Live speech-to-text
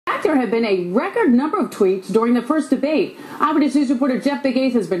fact, there have been a record number of tweets during the first debate. Eyewitness News reporter Jeff Big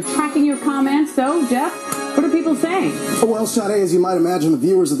Ace has been tracking your comments. So, Jeff, what are people saying? Well, Sade, as you might imagine, the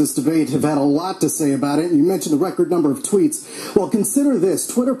viewers of this debate have had a lot to say about it. You mentioned the record number of tweets. Well, consider this.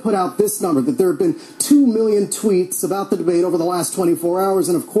 Twitter put out this number, that there have been 2 million tweets about the debate over the last 24 hours.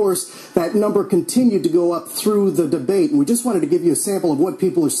 And, of course, that number continued to go up through the debate. And we just wanted to give you a sample of what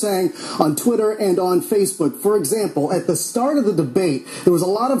people are saying on Twitter and on Facebook. For example, at the start of the debate, there was a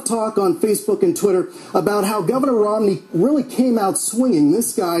lot of talk on Facebook and Twitter about how Governor Romney really came out swinging.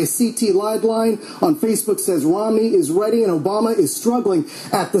 This guy, CT Lideline, on Facebook says Romney is ready and Obama is struggling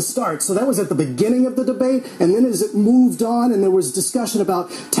at the start. So that was at the beginning of the debate. And then as it moved on and there was discussion about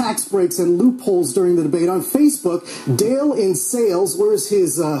tax breaks and loopholes during the debate on Facebook, Dale in Sales, where's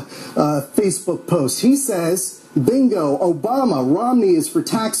his Facebook post? He says, bingo, Obama, Romney is for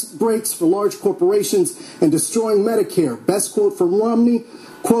tax breaks for large corporations and destroying Medicare. Best quote from Romney,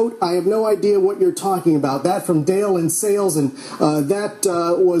 quote, I have no idea what you're talking about. That from Dale in Sales, and that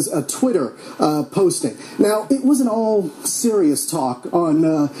was a Twitter posting. Now, it wasn't all serious talk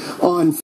on